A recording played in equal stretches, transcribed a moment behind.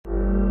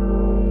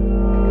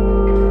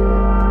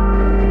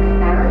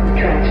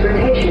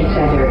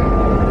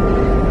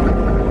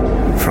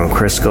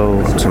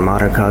Crisco to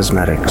modern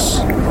cosmetics,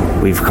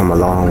 we've come a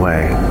long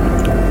way.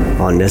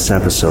 On this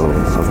episode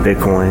of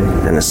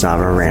Bitcoin and the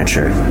Sovereign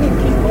Rancher,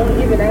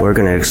 we're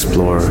going to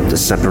explore the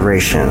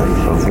separation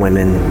of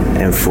women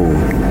and food,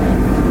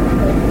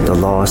 the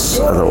loss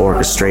of the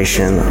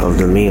orchestration of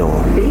the meal,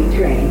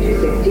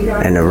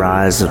 and the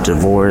rise of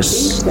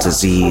divorce,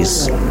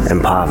 disease,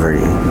 and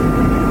poverty.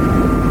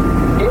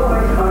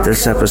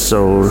 This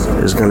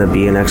episode is going to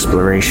be an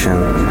exploration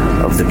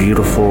of the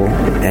beautiful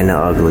and the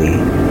ugly,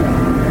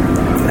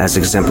 as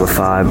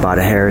exemplified by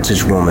the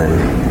heritage woman,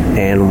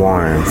 Ann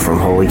Warren from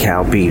Holy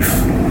Cow Beef,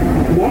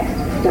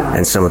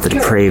 and some of the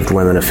depraved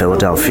women of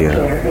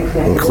Philadelphia,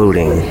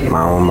 including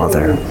my own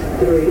mother.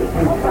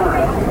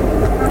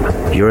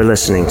 You're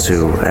listening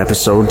to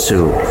Episode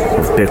 2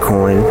 of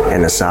Bitcoin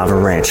and the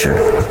Sovereign Rancher,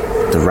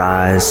 the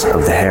rise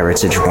of the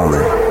heritage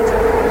woman.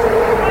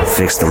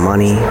 Fix the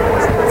money,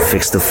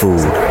 fix the food.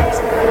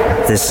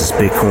 This is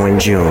Bitcoin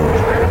June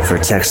for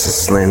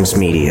Texas Slims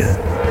Media.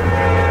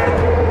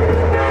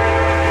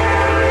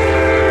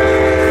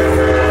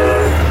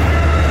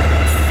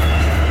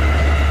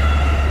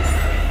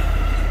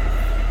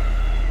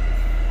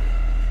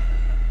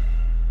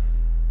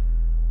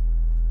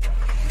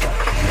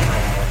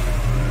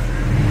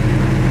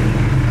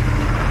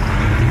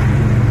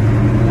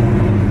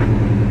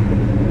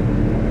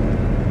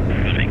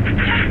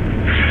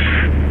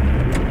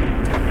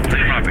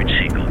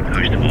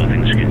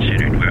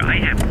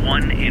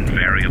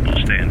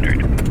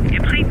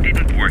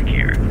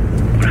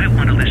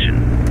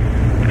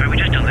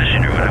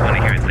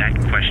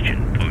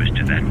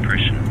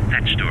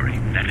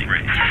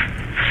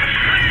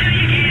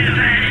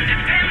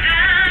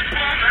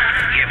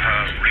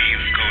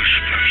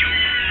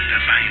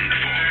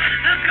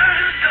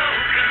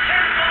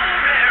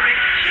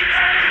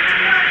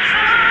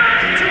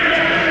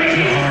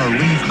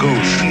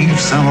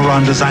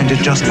 Designed it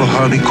just for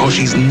her because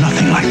she's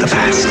nothing like the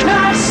past.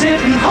 Not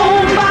sitting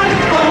home by the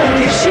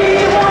phone. If she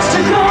wants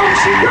to go,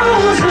 she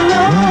goes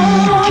alone.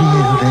 We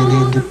give an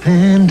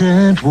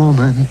independent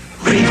woman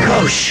Reeve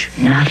Ghosh.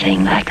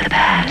 Nothing like the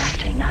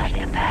past.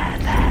 Nothing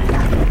bad.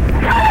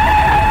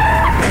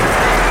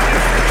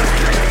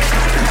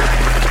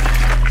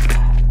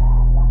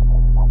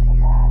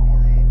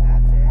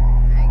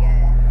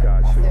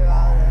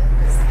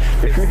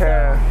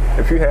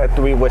 If you had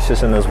 3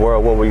 wishes in this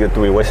world, what would your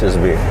 3 wishes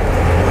be?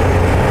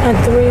 My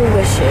 3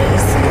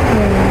 wishes.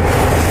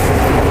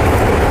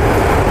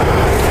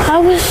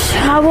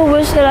 I would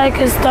wish that I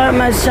could start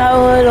my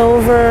childhood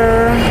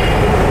over.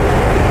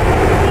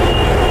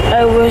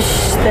 I wish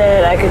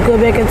that I could go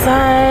back in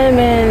time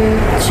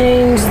and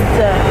change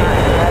the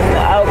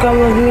outcome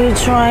of me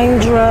trying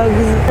drugs.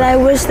 And I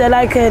wish that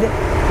I could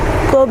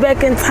go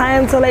back in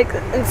time to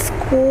in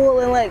school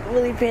and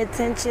really pay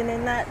attention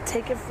and not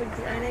take it for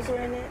granted.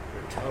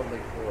 Totally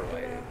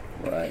correlated.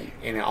 Right.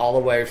 And all the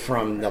way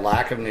from the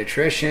lack of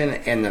nutrition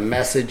and the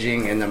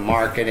messaging and the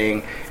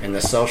marketing and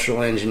the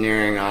social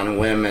engineering on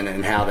women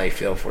and how they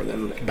feel for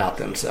them about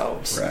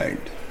themselves. Right.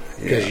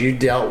 Because you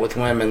dealt with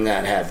women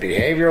that had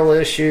behavioral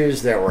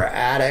issues, that were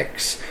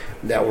addicts,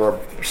 that were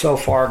so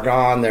far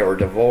gone, they were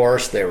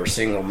divorced, they were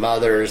single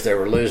mothers, they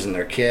were losing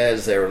their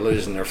kids, they were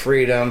losing their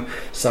freedom,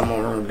 some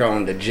of them were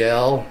going to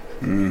jail.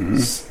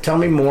 Mm-hmm. Tell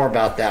me more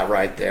about that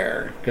right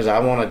there, because I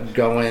want to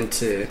go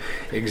into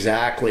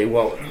exactly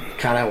what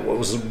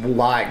was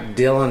like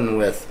dealing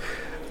with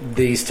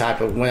these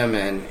type of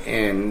women,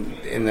 and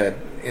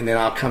then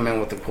I'll come in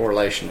with the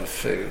correlation of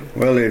food.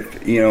 Well, if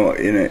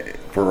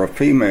for a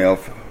female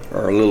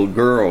or a little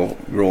girl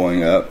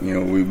growing up,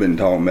 we've been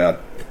talking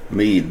about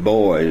mead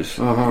boys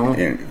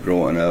and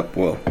growing up.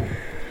 Well,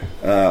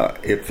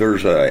 if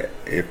there's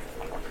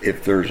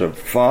a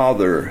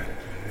father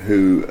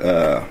who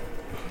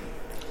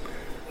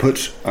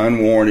puts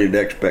unwarranted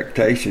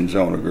expectations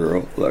on a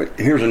girl. Like,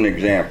 here's an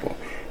example.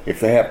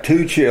 If they have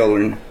 2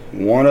 children,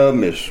 one of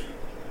them is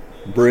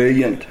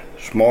brilliant,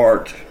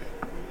 smart,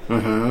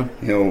 beyond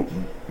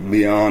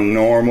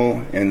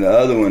normal, and the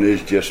other one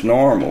is just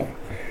normal.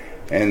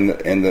 And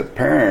the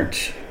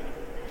parents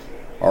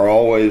are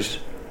always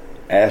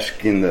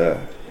asking the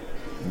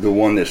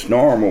one that's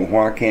normal,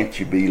 why can't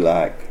you be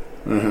like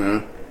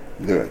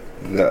the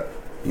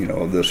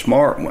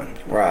smart one?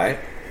 Right.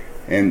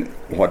 And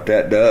what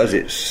that does,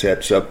 it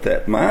sets up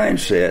that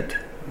mindset,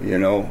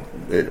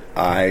 that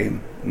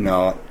I'm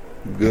not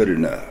good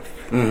enough.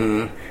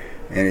 Mm-hmm.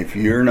 And if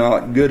you're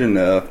not good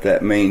enough,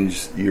 that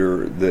means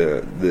you're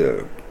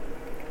the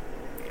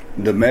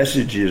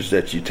messages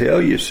that you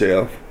tell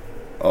yourself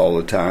all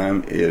the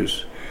time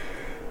is,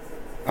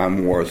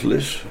 I'm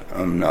worthless,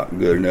 I'm not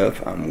good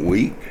enough, I'm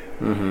weak,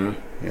 I'm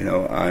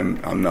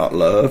not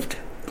loved.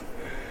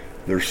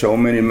 There's so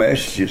many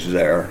messages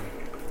there,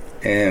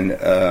 and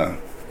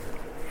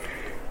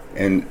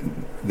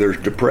there's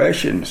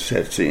depression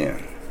sets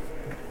in,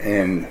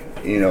 and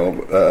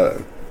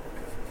the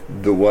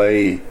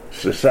way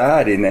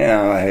society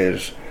now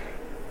has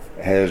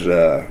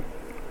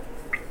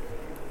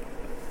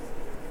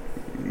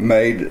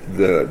made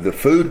the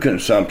food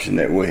consumption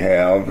that we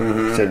have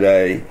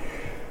today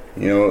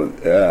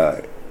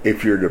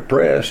If you're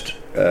depressed,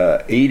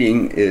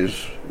 eating is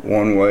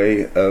one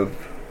way of,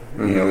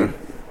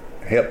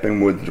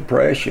 helping with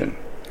depression.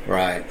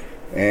 Right.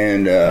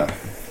 And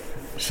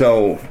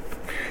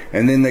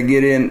and then they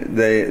get in,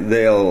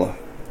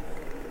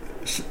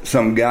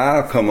 some guy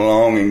will come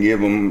along and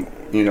give them,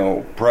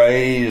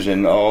 praise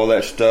and all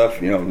that stuff,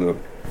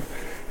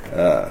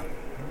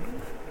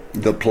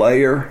 the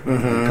player,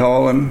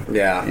 call him,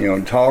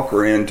 talk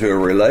her into a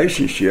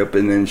relationship,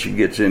 and then she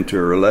gets into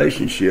a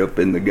relationship,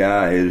 and the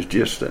guy is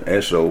just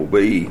an SOB.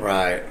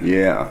 Right.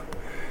 Yeah.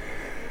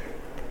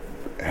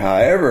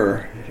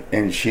 However,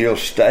 and she'll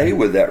stay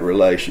with that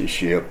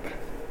relationship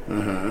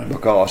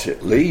because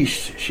at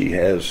least she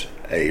has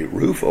a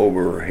roof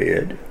over her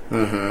head,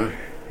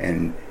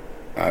 and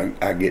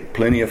I get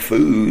plenty of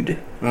food,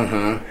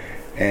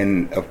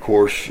 and of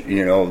course,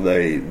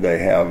 they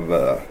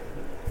have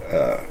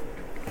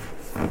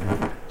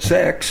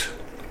sex.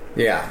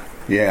 Yeah.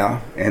 Yeah,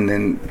 and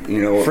then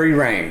free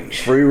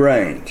range.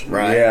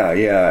 Right.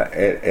 Yeah,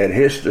 at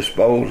his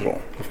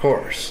disposal. Of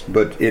course.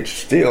 But it's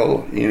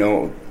still,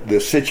 the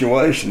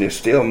situation is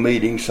still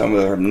meeting some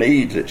of her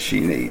needs that she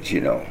needs.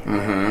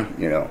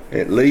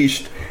 At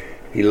least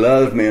he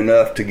loves me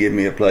enough to give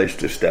me a place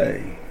to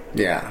stay.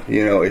 Yeah.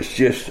 It's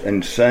just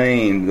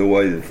insane the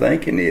way the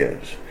thinking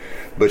is.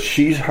 But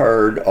she's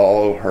heard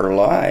all her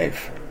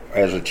life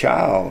as a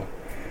child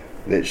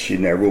that she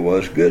never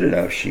was good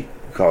enough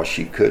because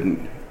she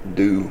couldn't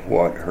do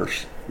what her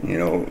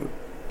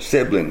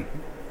sibling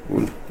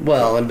would.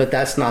 Well, but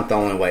that's not the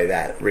only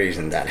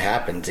reason that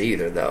happens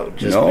either, though.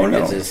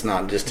 Because it's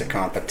not just a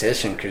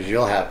competition, because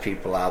you'll have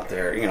people out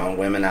there,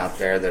 women out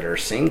there that are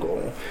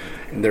single.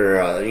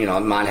 They're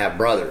might have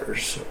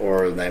brothers,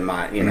 or they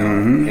might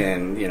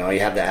and you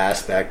have the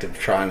aspect of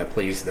trying to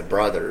please the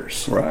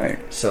brothers, right?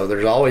 So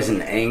there's always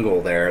an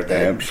angle there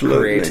that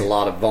creates a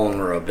lot of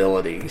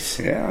vulnerabilities.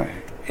 Yeah.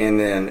 And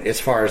then as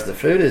far as the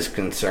food is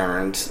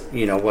concerned,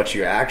 what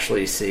you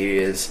actually see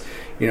is,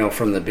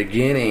 from the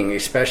beginning,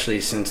 especially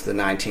since the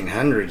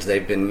 1900s,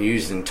 they've been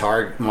used in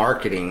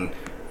marketing,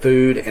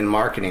 food and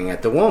marketing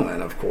at the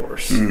woman, of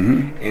course.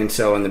 And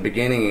so in the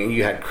beginning,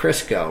 you had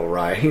Crisco,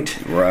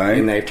 right? Right.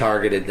 And they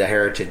targeted the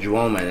heritage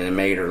woman and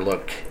made her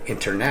look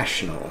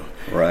international.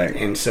 Right.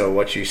 And so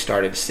what you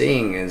started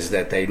seeing is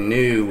that they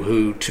knew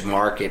who to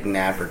market and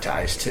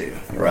advertise to,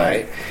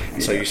 right? Yeah.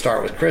 So you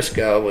start with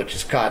Crisco, which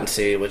is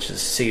cottonseed, which is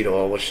seed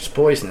oil, which is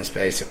poisonous,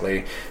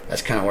 basically.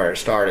 That's kind of where it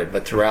started.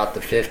 But throughout the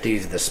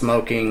 50s, the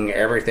smoking,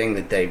 everything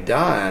that they've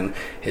done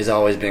has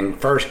always been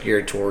first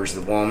geared towards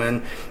the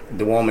woman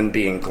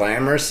being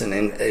glamorous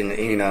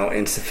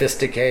and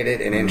sophisticated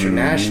and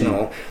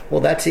international.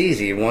 Well, that's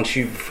easy. Once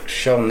you've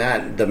shown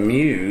that the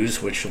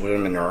muse, which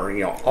women are,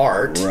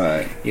 art,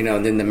 right?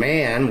 Then the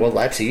man, well,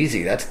 that's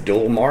easy. That's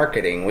dual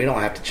marketing. We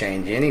don't have to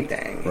change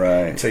anything.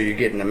 Right. So you're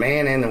getting the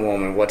man and the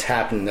woman. What's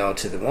happened, though,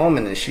 to the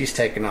woman is she's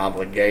taken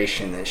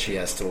obligation that she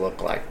has to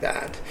look like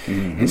that.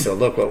 And so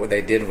look what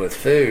they did with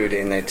food,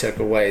 and they took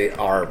away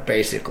our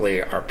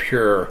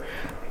pure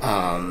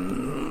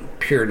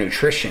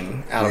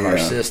nutrition out of our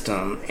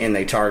system, and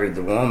they targeted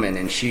the woman,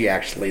 and she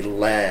actually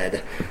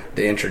led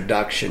the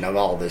introduction of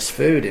all this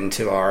food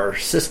into our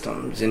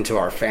systems, into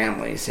our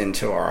families,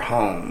 into our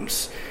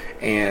homes.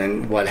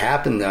 And what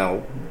happened,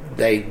 though,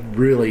 they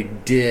really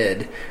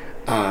did,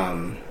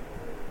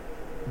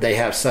 they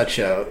have such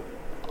a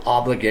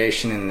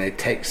obligation, and they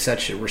take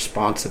such a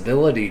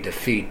responsibility to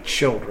feed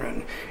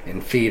children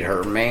and feed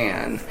her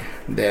man,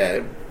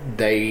 that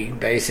they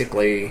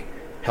basically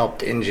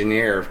helped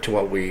engineer to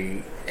what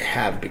we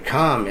have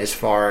become as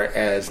far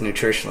as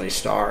nutritionally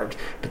starved.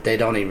 But they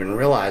don't even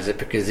realize it,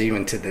 because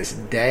even to this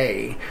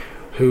day,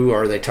 who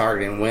are they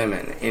targeting?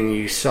 Women. And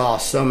you saw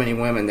so many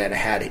women that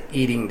had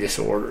eating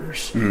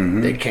disorders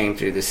that came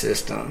through the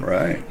system.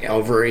 Right.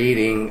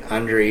 Overeating,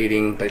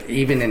 undereating. But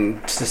even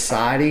in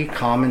society,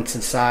 common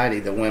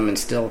society, the women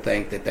still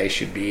think that they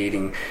should be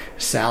eating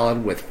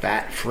salad with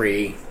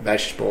fat-free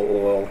vegetable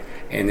oil.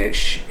 And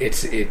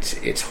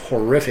it's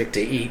horrific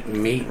to eat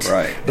meat.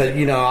 Right. But,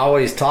 I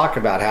always talk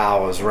about how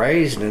I was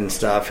raised and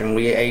stuff, and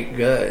we ate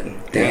good.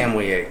 Damn,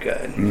 we ate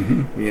good.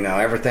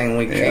 Everything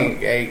we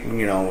ate,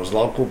 was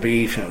local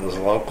beef, and it was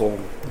local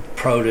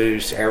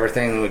produce,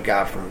 everything that we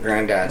got from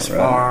Granddad's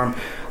farm,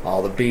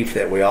 all the beef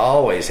that we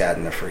always had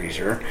in the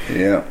freezer.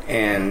 Yeah.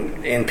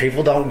 And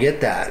people don't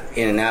get that.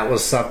 And that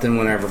was something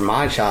whenever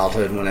my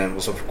childhood, when it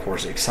was, of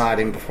course,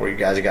 exciting before you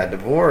guys got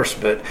divorced,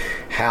 but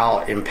how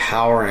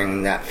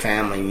empowering that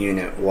family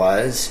unit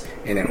was,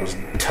 and it was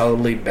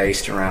totally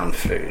based around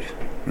food.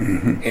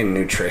 And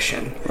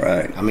nutrition.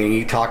 Right. I mean,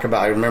 you talk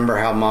about, remember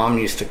how Mom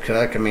used to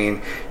cook? I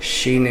mean,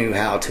 she knew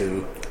how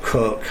to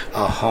cook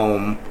a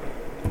home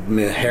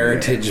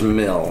heritage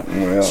meal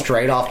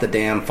straight off the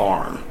damn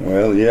farm.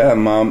 Well, yeah,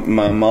 my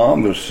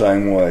mom was the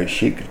same way.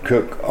 She could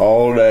cook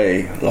all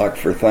day, like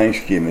for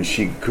Thanksgiving.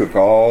 She could cook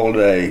all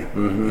day,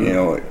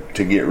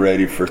 to get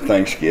ready for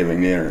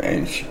Thanksgiving dinner.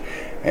 And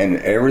And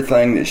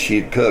everything that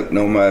she'd cooked,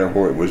 no matter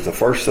where it was the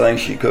first thing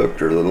she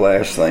cooked or the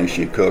last thing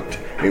she cooked,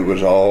 it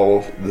was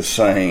all the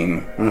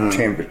same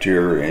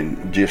temperature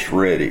and just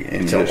ready.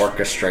 And It's an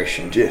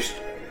orchestration. Just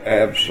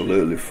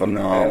absolutely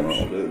phenomenal.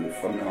 Absolutely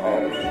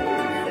phenomenal.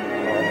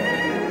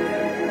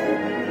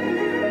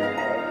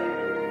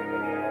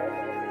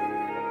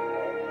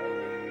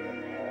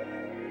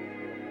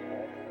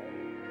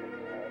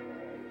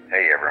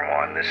 Hey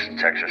everyone, this is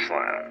Texas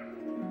Slim.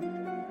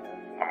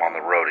 I'm on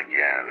the road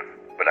again,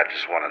 but I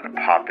just wanted to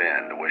pop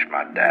in to wish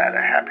my dad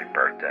a happy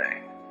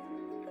birthday.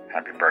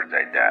 Happy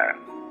birthday, Dad.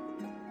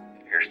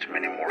 Here's to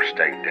many more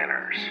steak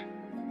dinners.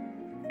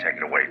 Take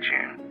it away,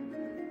 June.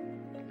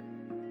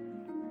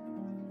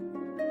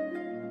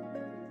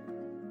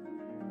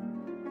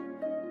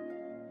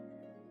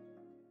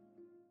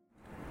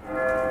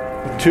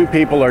 Two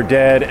people are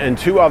dead and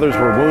 2 others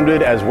were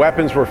wounded as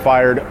weapons were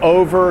fired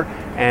over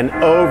and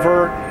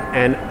over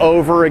and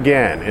over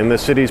again in the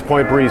city's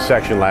Point Breeze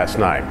section last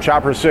night.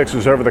 Chopper 6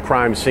 was over the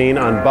crime scene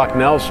on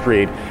Bucknell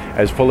Street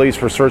as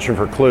police were searching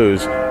for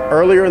clues.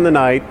 Earlier in the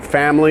night,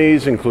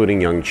 families, including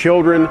young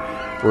children,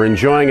 were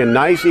enjoying a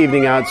nice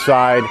evening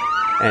outside,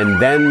 and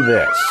then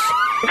this.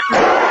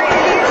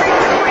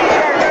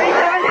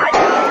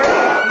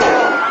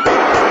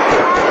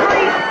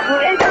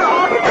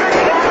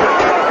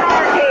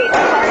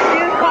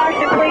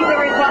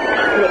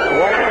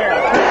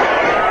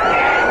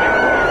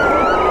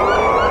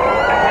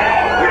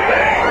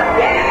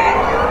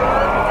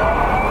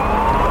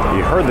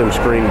 Heard them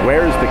scream,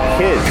 "Where's the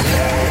kids?"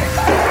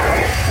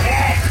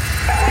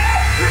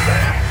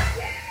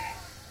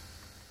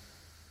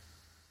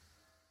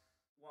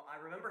 Well, I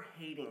remember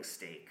hating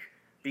steak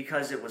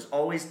because it was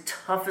always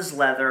tough as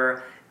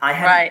leather. I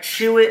had to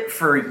chew it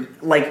for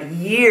like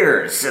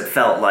years, it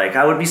felt like.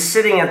 I would be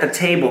sitting at the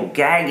table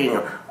gagging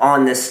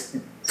on this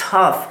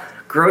tough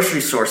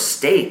grocery store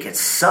steak. It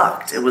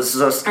sucked. It was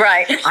just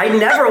I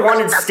never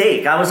wanted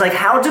steak. I was like,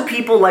 how do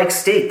people like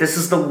steak? This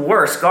is the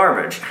worst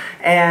garbage.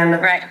 And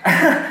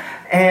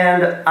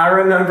and I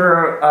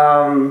remember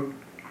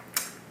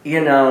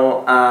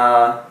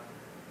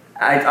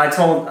I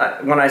told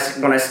when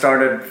I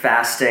started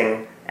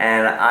fasting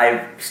and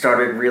I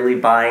started really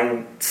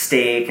buying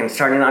steak and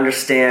starting to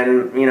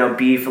understand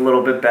beef a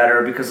little bit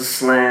better because of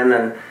Slim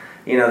and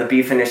the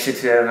Beef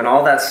Initiative and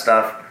all that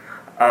stuff.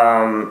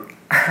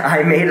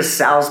 I made a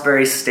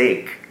Salisbury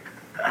steak.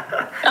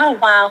 Oh,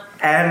 wow.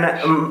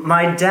 And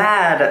my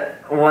dad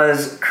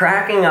was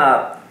cracking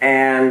up,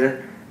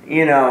 and,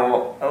 we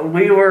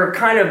were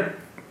kind of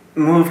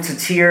moved to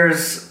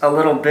tears a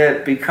little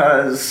bit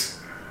because...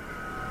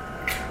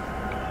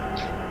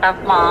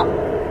 Of Mom?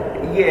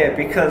 Yeah,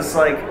 because,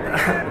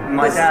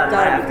 my dad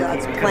laughed.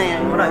 God's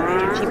plan.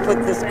 He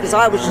put this, because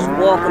I was just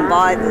walking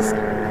by this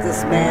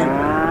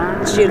man.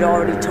 She had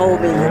already told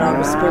me that I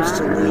was supposed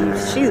to leave.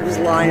 She was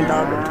lying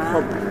about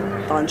a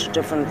bunch of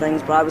different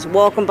things, but I was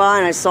walking by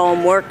and I saw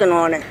him working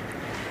on it.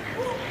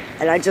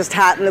 And I just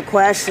happened to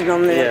question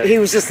him. And he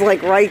was just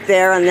right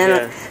there. And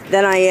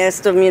then I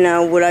asked him,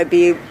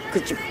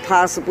 could you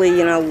possibly,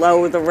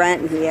 lower the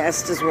rent? And he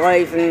asked his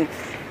wife, and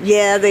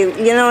they,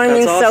 what I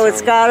mean? Awesome. So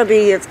it's gotta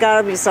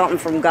be something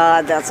from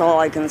God. That's all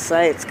I can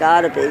say. It's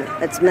gotta be.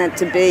 It's meant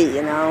to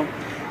be,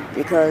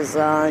 because,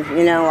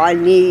 I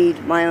need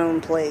my own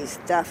place,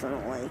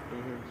 definitely,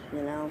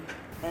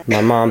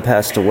 My mom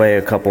passed away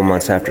a couple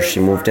months after she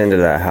moved into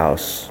that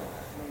house.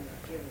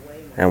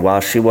 And while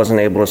she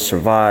wasn't able to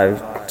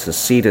survive to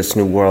see this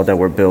new world that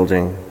we're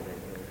building,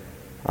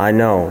 I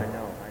know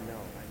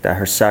that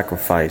her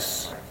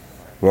sacrifice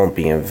won't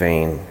be in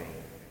vain.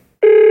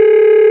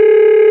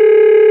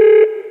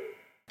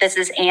 This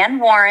is Ann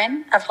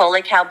Warren of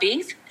Holy Cow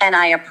Beef, and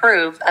I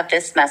approve of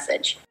this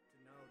message.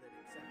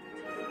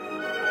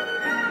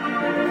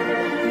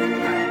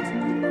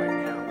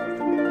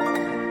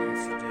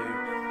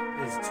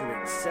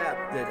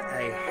 That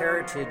a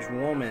heritage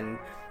woman,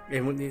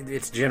 and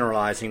it's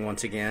generalizing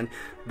once again,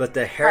 but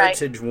the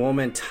heritage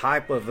woman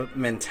type of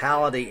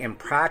mentality and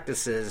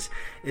practices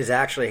is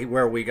actually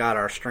where we got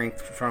our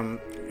strength from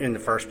in the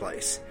first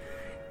place.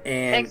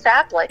 And,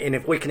 exactly. And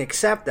if we can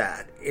accept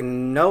that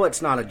and know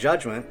it's not a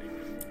judgment,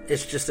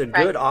 it's just a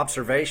good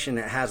observation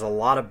that has a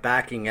lot of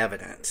backing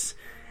evidence.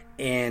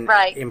 And,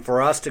 and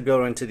for us to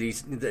go into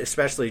these,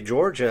 especially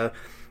Georgia,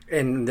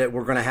 and that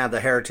we're going to have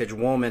the Heritage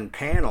Woman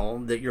panel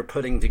that you're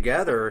putting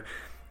together,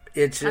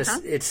 it's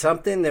just it's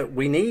something that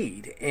we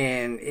need.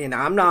 And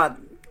I'm not,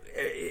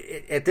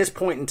 at this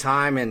point in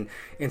time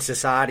in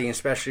society,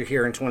 especially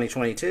here in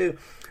 2022,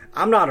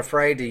 I'm not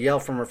afraid to yell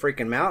from a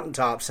freaking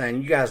mountaintop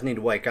saying, you guys need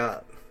to wake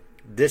up.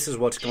 This is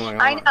what's going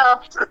on. I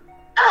know.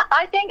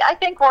 I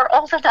think we're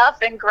old enough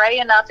and gray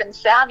enough and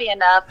savvy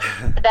enough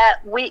that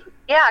we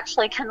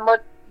actually can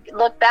look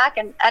back,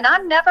 and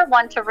I'm never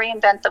one to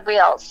reinvent the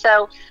wheel.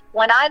 So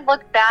when I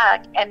look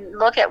back and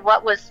look at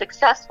what was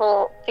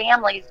successful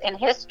families in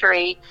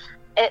history,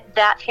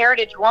 that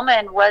heritage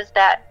woman was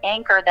that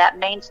anchor, that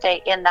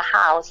mainstay in the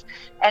house.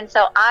 And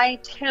so I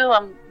too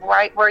am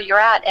right where you're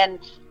at, and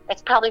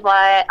it's probably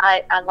why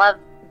I love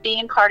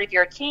being part of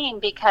your team,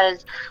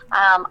 because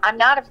I'm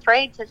not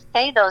afraid to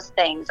say those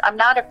things. I'm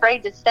not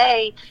afraid to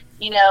say,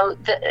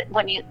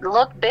 when you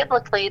look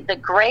biblically, the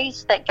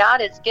grace that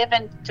God has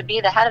given to be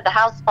the head of the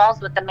house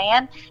falls with the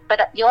man.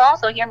 But you'll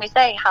also hear me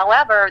say,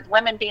 however,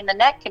 women being the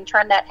neck can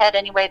turn that head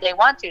any way they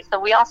want to. So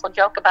we also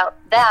joke about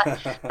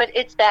that. But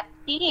it's that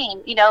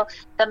team,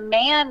 the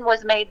man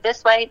was made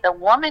this way, the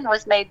woman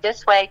was made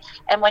this way.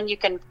 And when you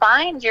can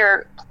find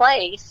your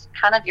place,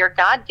 kind of your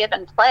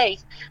God-given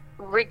place,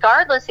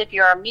 regardless if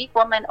you're a meek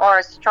woman or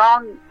a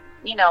strong,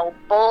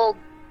 bold,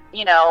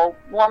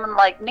 woman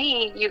like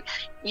me,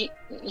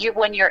 you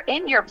when you're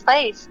in your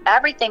place,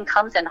 everything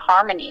comes in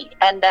harmony,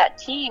 and that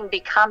team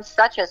becomes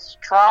such a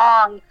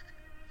strong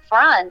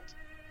front.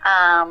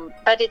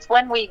 But it's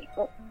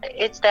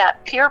it's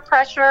that peer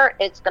pressure,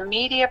 it's the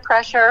media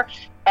pressure,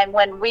 and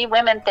when we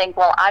women think,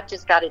 well, I've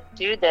just got to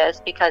do this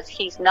because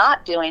he's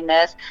not doing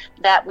this,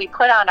 that we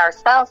put on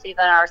ourselves,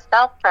 even our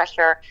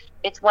self-pressure.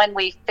 It's when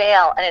we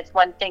fail, and it's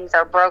when things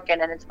are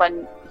broken, and it's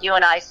when you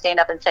and I stand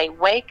up and say,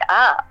 wake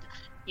up.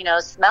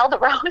 Smell the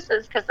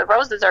roses, because the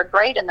roses are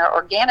great and they're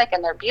organic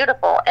and they're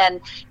beautiful. And,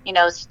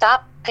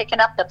 stop picking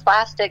up the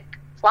plastic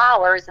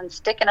flowers and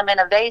sticking them in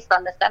a vase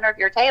on the center of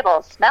your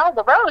table. Smell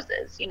the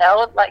roses,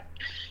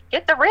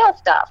 get the real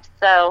stuff.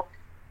 So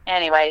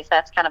anyways,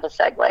 that's kind of a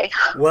segue.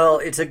 Well,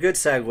 it's a good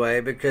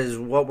segue, because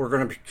what we're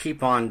going to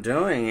keep on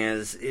doing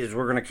is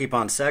we're going to keep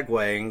on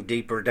segueing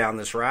deeper down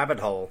this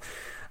rabbit hole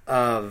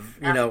of,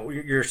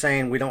 you're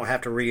saying we don't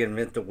have to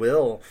reinvent the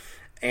wheel,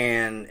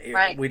 and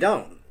we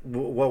don't.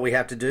 What we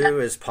have to do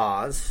is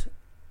pause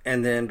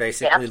and then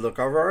basically look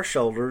over our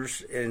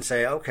shoulders and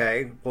say,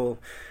 okay, well,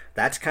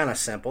 that's kind of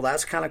simple.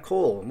 That's kind of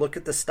cool. Look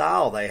at the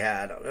style they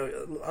had.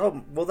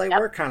 Oh, well, they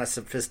were kind of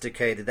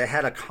sophisticated. They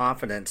had a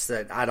confidence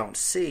that I don't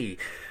see.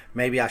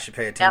 Maybe I should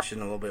pay attention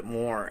a little bit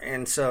more.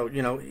 And so,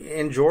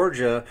 in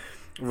Georgia,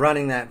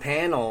 running that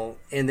panel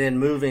and then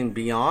moving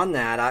beyond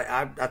that,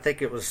 I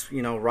think it was,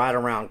 right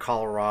around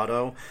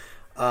Colorado,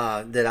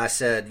 that I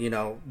said,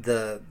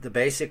 the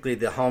basically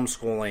the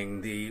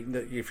homeschooling,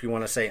 the if you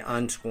want to say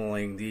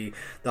unschooling,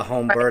 the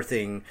home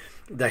birthing,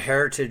 the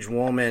heritage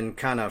woman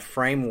kind of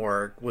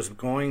framework was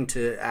going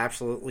to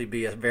absolutely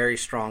be a very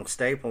strong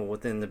staple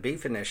within the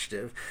Beef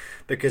Initiative,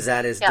 because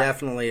that is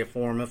definitely a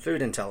form of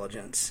food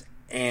intelligence,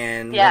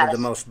 and one of the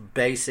most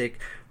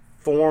basic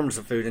forms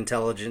of food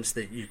intelligence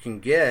that you can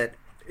get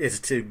is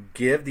to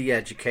give the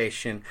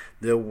education,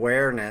 the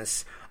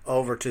awareness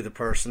over to the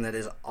person that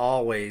is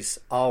always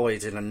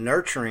in a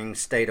nurturing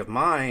state of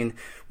mind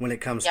when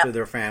it comes to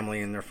their family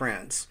and their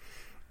friends.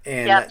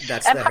 And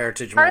that's the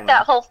heritage part woman. Of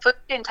that whole food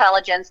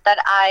intelligence, that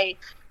I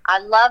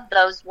love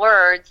those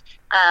words,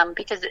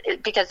 because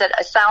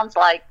it sounds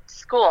like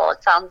school.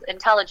 It sounds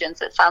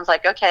intelligence. It sounds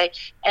like, okay.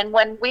 And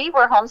when we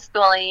were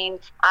homeschooling,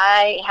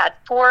 I had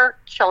 4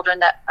 children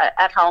that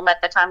at home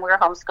at the time we were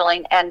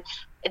homeschooling, and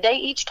they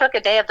each took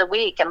a day of the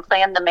week and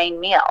planned the main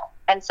meal.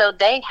 And so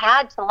they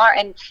had to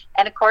learn,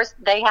 and of course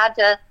they had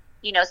to,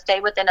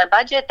 stay within a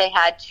budget. They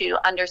had to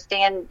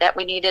understand that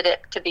we needed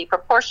it to be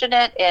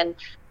proportionate in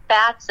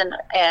fats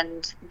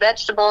and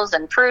vegetables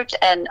and fruit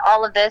and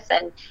all of this.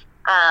 And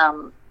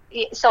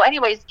so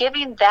anyways,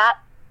 giving that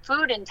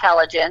food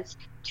intelligence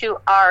to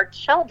our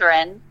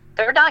children,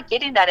 they're not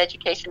getting that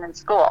education in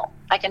school.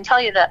 I can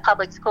tell you that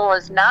public school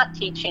is not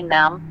teaching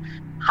them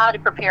how to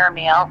prepare a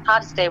meal, how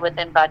to stay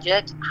within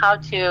budget, how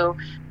to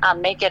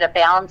make it a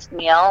balanced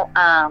meal,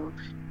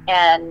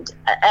 and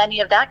any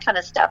of that kind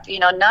of stuff.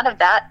 None of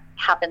that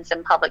happens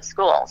in public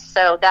schools.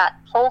 So that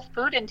whole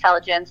food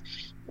intelligence,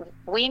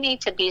 we need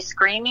to be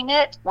screaming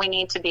it, we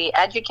need to be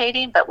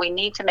educating, but we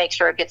need to make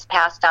sure it gets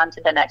passed on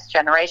to the next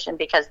generation,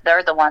 because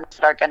they're the ones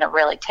that are going to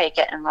really take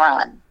it and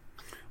run.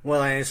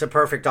 Well, it's a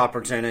perfect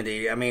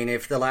opportunity. I mean,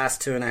 if the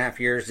last 2.5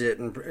 years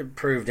didn't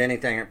prove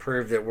anything, it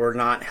proved that we're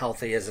not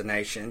healthy as a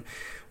nation.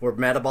 We're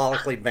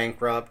metabolically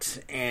bankrupt,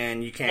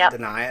 and you can't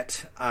deny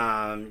it.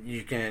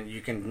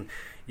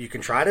 You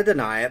can try to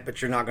deny it,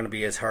 but you're not going to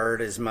be as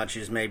hurt as much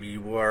as maybe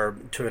you were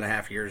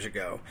 2.5 years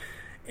ago.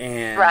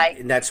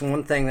 And that's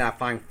one thing that I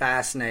find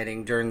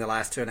fascinating during the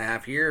last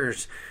 2.5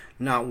 years.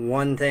 Not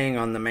one thing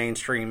on the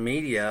mainstream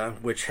media,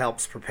 which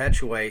helps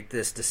perpetuate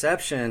this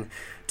deception,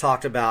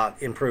 talked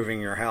about improving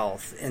your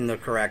health in the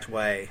correct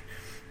way.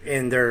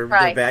 And they're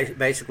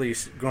basically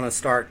going to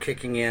start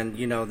kicking in,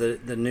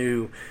 the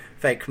new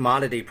fake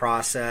commodity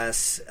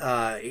process,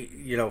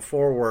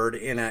 forward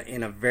in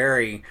a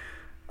very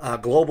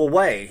global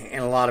way.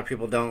 And a lot of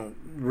people don't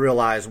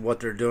realize what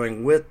they're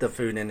doing with the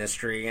food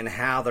industry and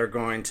how they're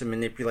going to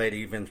manipulate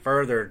even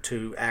further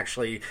to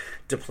actually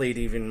deplete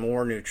even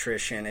more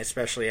nutrition,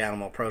 especially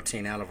animal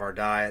protein, out of our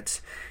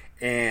diets.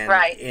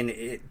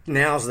 And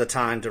now's the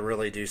time to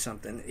really do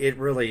something. It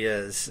really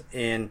is.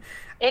 And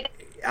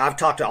I've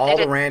talked to all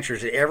the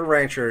ranchers. Every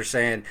rancher is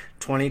saying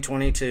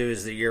 2022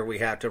 is the year we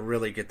have to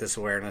really get this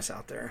awareness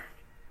out there.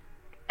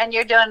 And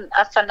you're doing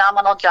a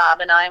phenomenal job,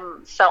 and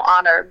I'm so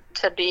honored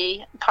to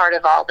be part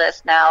of all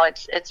this now.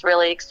 It's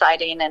really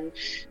exciting, and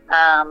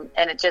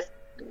it just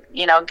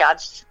God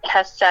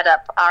has set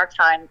up our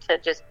time to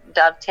just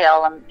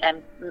dovetail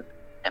and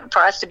for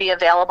us to be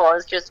available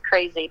is just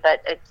crazy,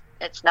 but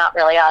it's not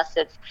really us.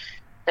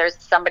 There's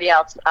somebody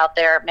else out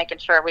there making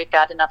sure we've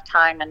got enough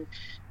time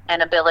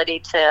and ability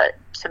to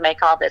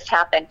make all this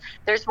happen.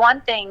 There's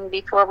one thing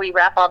before we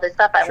wrap all this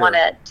up I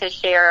wanted to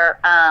share,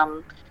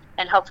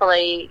 and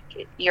hopefully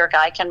your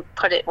guy can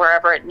put it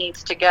wherever it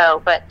needs to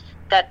go, but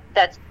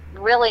that's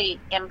really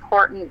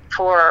important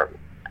for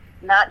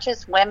not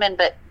just women,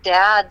 but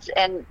dads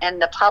and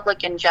the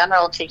public in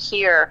general to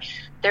hear.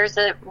 There's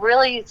a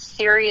really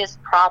serious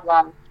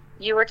problem.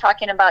 You were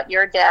talking about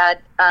your dad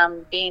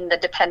being the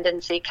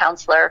dependency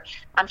counselor.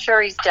 I'm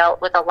sure he's dealt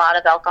with a lot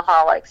of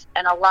alcoholics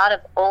and a lot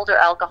of older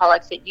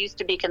alcoholics that used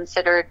to be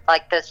considered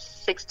like the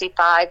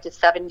 65 to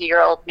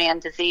 70-year-old man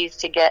disease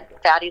to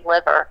get fatty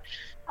liver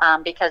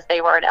because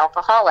they were an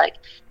alcoholic.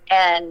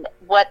 And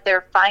what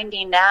they're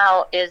finding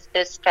now is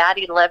this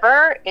fatty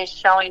liver is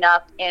showing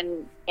up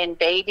in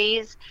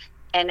babies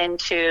and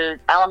into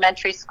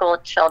elementary school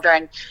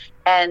children.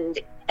 And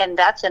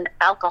that's an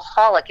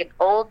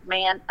old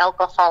man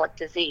alcoholic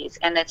disease.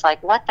 And it's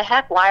like, what the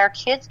heck? Why are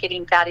kids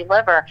getting fatty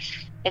liver?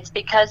 It's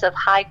because of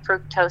high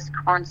fructose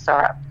corn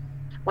syrup,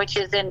 which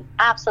is in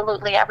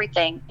absolutely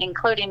everything,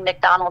 including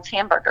McDonald's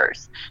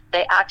hamburgers.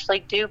 They actually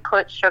do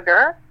put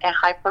sugar and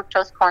high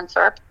fructose corn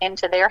syrup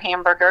into their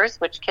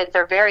hamburgers, which kids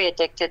are very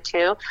addicted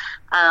to.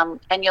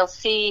 And you'll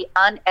see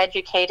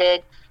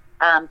uneducated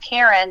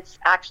parents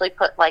actually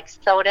put like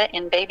soda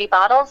in baby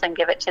bottles and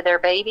give it to their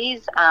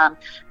babies,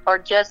 or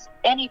just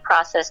any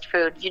processed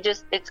food.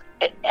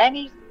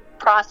 Any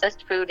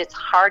processed food, it's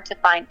hard to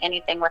find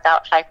anything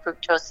without high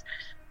fructose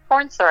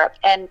corn syrup.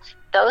 And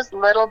those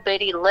little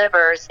bitty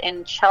livers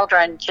in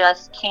children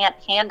just can't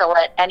handle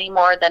it any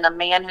more than a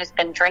man who's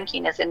been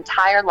drinking his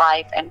entire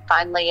life, and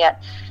finally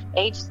at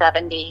age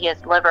 70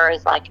 his liver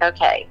is like,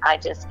 okay, I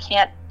just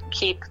can't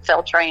keep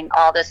filtering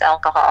all this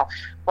alcohol.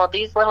 Well,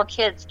 these little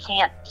kids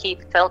can't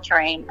keep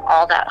filtering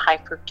all that high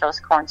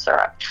fructose corn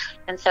syrup.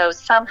 And so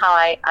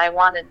somehow I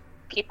wanted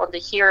people to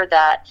hear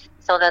that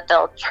so that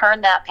they'll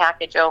turn that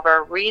package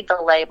over, read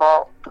the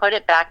label, put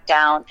it back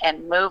down,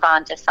 and move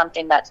on to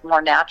something that's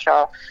more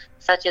natural,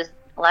 such as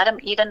let them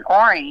eat an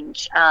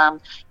orange.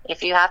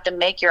 If you have to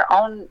make your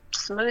own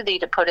smoothie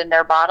to put in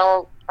their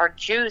bottle or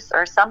juice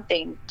or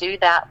something, do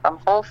that from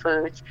Whole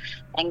Foods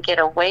and get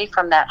away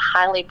from that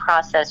highly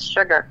processed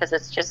sugar, because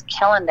it's just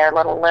killing their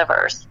little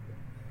livers.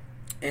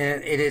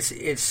 And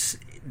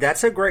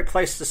that's a great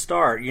place to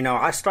start.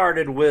 I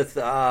started with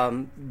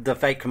the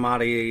fake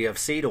commodity of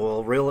seed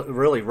oil,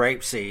 really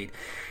rapeseed.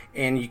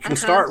 And you can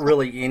start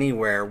really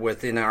anywhere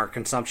within our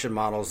consumption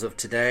models of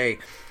today.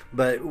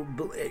 But,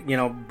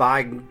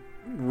 by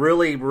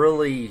really,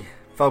 really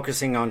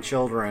focusing on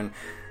children,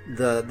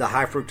 the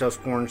high fructose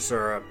corn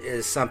syrup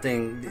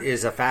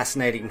is a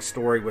fascinating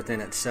story within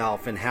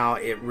itself, and how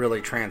it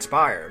really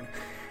transpired.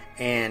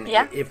 And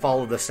it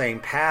followed the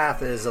same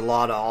path as a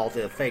lot of all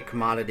the fake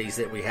commodities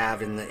that we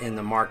have in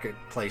the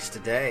marketplace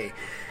today.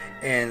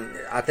 And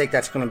I think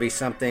that's going to be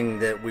something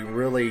that we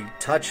really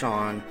touch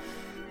on,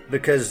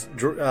 because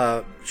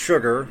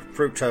sugar,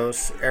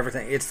 fructose,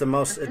 everything, it's the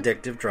most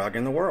addictive drug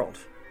in the world.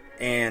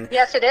 And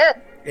yes, it is.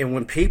 And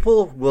when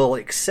people will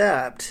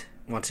accept,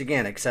 once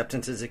again,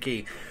 acceptance is the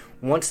key.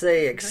 Once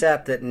they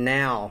accept that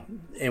now,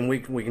 and we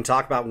can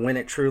talk about when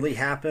it truly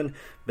happened,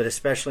 but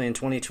especially in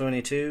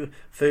 2022,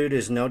 food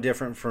is no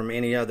different from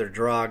any other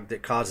drug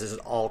that causes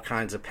all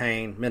kinds of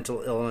pain,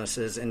 mental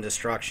illnesses, and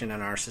destruction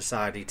in our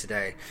society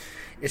today.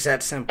 It's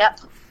that simple.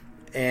 Yep.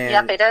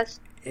 And, it is.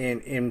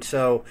 And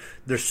so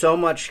there's so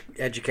much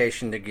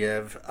education to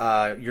give.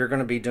 You're going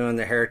to be doing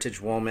the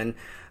Heritage Woman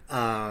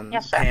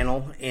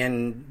panel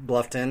in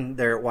Bluffton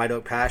there at White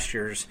Oak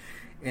Pastures.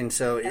 And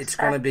so it's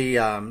going to be...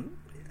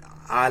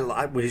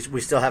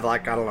 we still have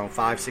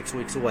 5-6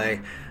 weeks away,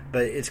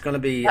 but it's going to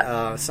be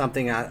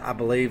something I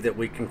believe that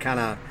we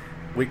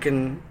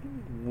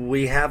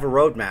have a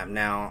roadmap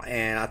now,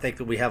 and I think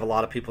that we have a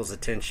lot of people's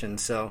attention.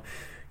 So,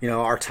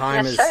 our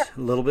time is a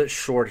little bit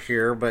short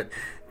here, but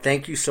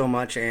thank you so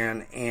much,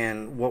 Ann.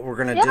 And what we're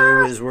going to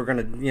do is we're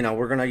going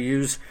to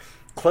use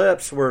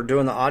clips. We're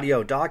doing the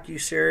audio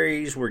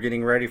docu-series. We're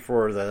getting ready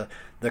for the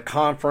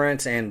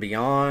conference and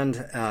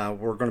beyond.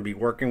 We're going to be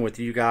working with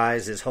you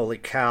guys as Holy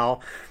Cow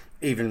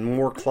even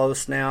more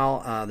close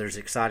now. There's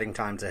exciting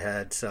times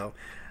ahead. So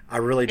I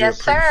really do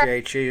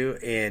appreciate you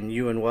and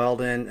you and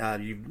Weldon.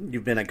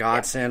 You've been a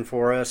godsend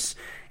for us,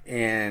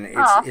 and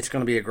it's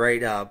going to be a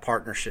great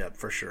partnership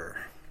for sure.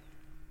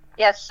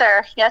 Yes,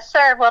 sir. Yes,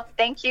 sir. Well,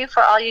 thank you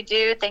for all you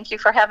do. Thank you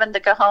for having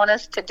the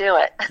cojones to do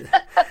it.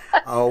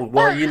 Oh,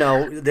 well,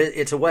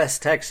 it's a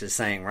West Texas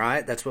thing,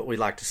 right? That's what we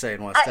like to say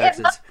in West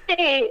Texas.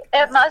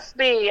 It must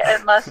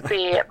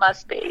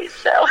be.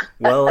 So.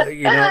 Well,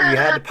 you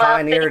had to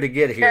pioneer to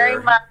get here.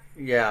 Very much.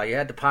 Yeah, you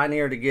had to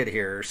pioneer to get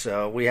here,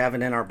 so we have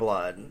it in our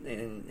blood.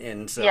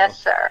 And so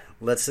yes, sir.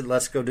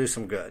 Let's go do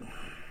some good.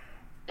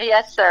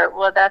 Yes, sir.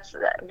 Well,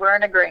 we're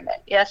in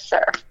agreement. Yes,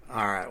 sir.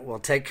 All right. Well,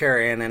 take care,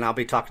 Ann, and I'll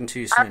be talking to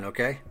you soon,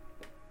 okay?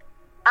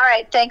 All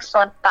right. Thanks,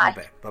 Lynn. Bye.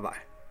 Bye-bye.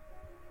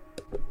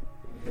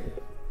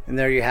 And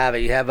there you have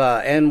it. You have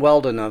Ann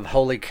Weldon of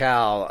Holy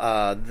Cow,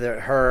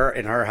 her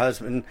and her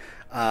husband,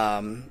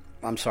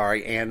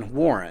 Ann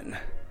Warren.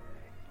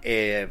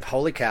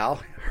 Holy Cow,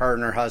 her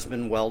and her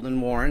husband,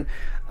 Weldon Warren,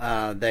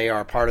 they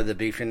are part of the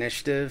Beef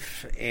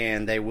Initiative,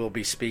 and they will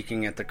be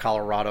speaking at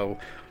the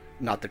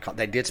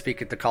they did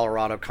speak at the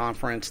Colorado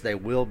conference. They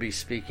will be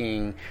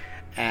speaking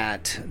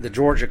at the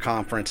Georgia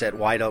conference at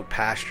White Oak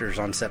Pastures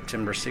on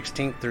September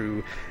 16th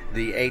through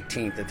the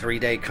 18th, a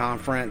 3-day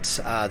conference.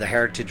 The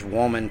Heritage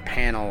Woman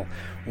panel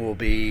will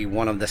be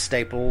one of the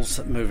staples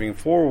moving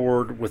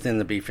forward within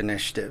the Beef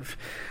Initiative.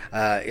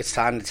 It's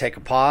time to take a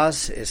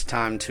pause. It's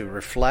time to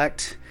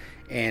reflect,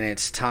 and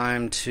it's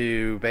time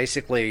to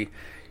basically,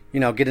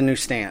 get a new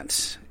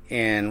stance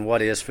in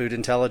what is food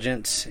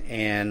intelligence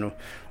and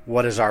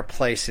what is our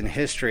place in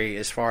history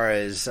as far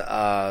as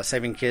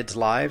saving kids'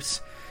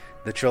 lives.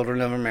 The children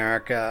of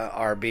America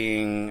are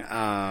being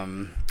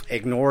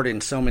ignored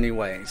in so many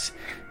ways.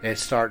 It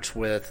starts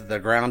with the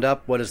ground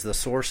up. What is the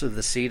source of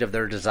the seed of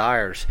their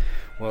desires?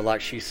 Well,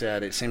 like she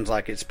said, it seems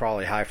like it's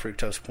probably high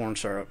fructose corn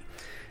syrup.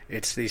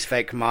 It's these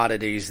fake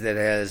commodities that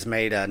has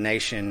made a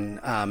nation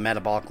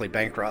metabolically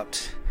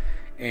bankrupt.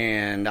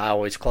 And I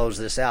always close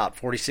this out.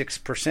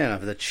 46%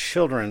 of the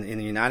children in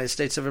the United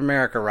States of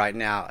America right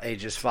now,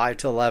 ages 5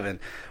 to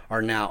 11,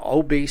 are now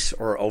obese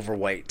or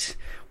overweight.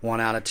 1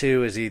 out of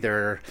 2 is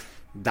either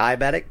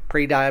diabetic,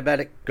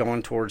 pre-diabetic,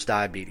 going towards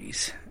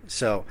diabetes.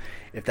 So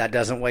if that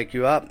doesn't wake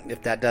you up,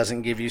 if that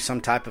doesn't give you some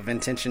type of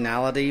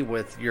intentionality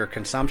with your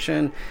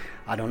consumption,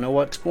 I don't know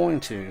what's going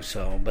to.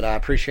 But I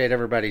appreciate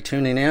everybody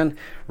tuning in.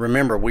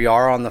 Remember, we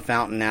are on the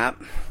Fountain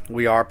app.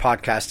 We are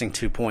podcasting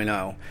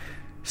 2.0.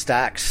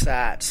 Stacks,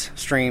 Sats,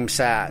 Stream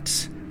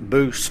Sats,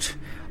 Boost,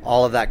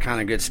 all of that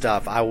kind of good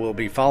stuff. I will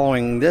be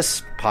following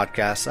this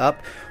podcast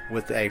up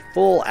with a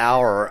full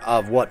hour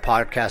of what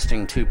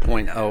podcasting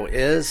 2.0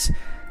 is.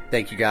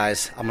 Thank you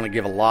guys. I'm going to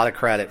give a lot of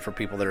credit for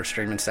people that are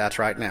streaming Sats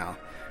right now.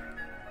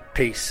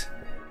 Peace.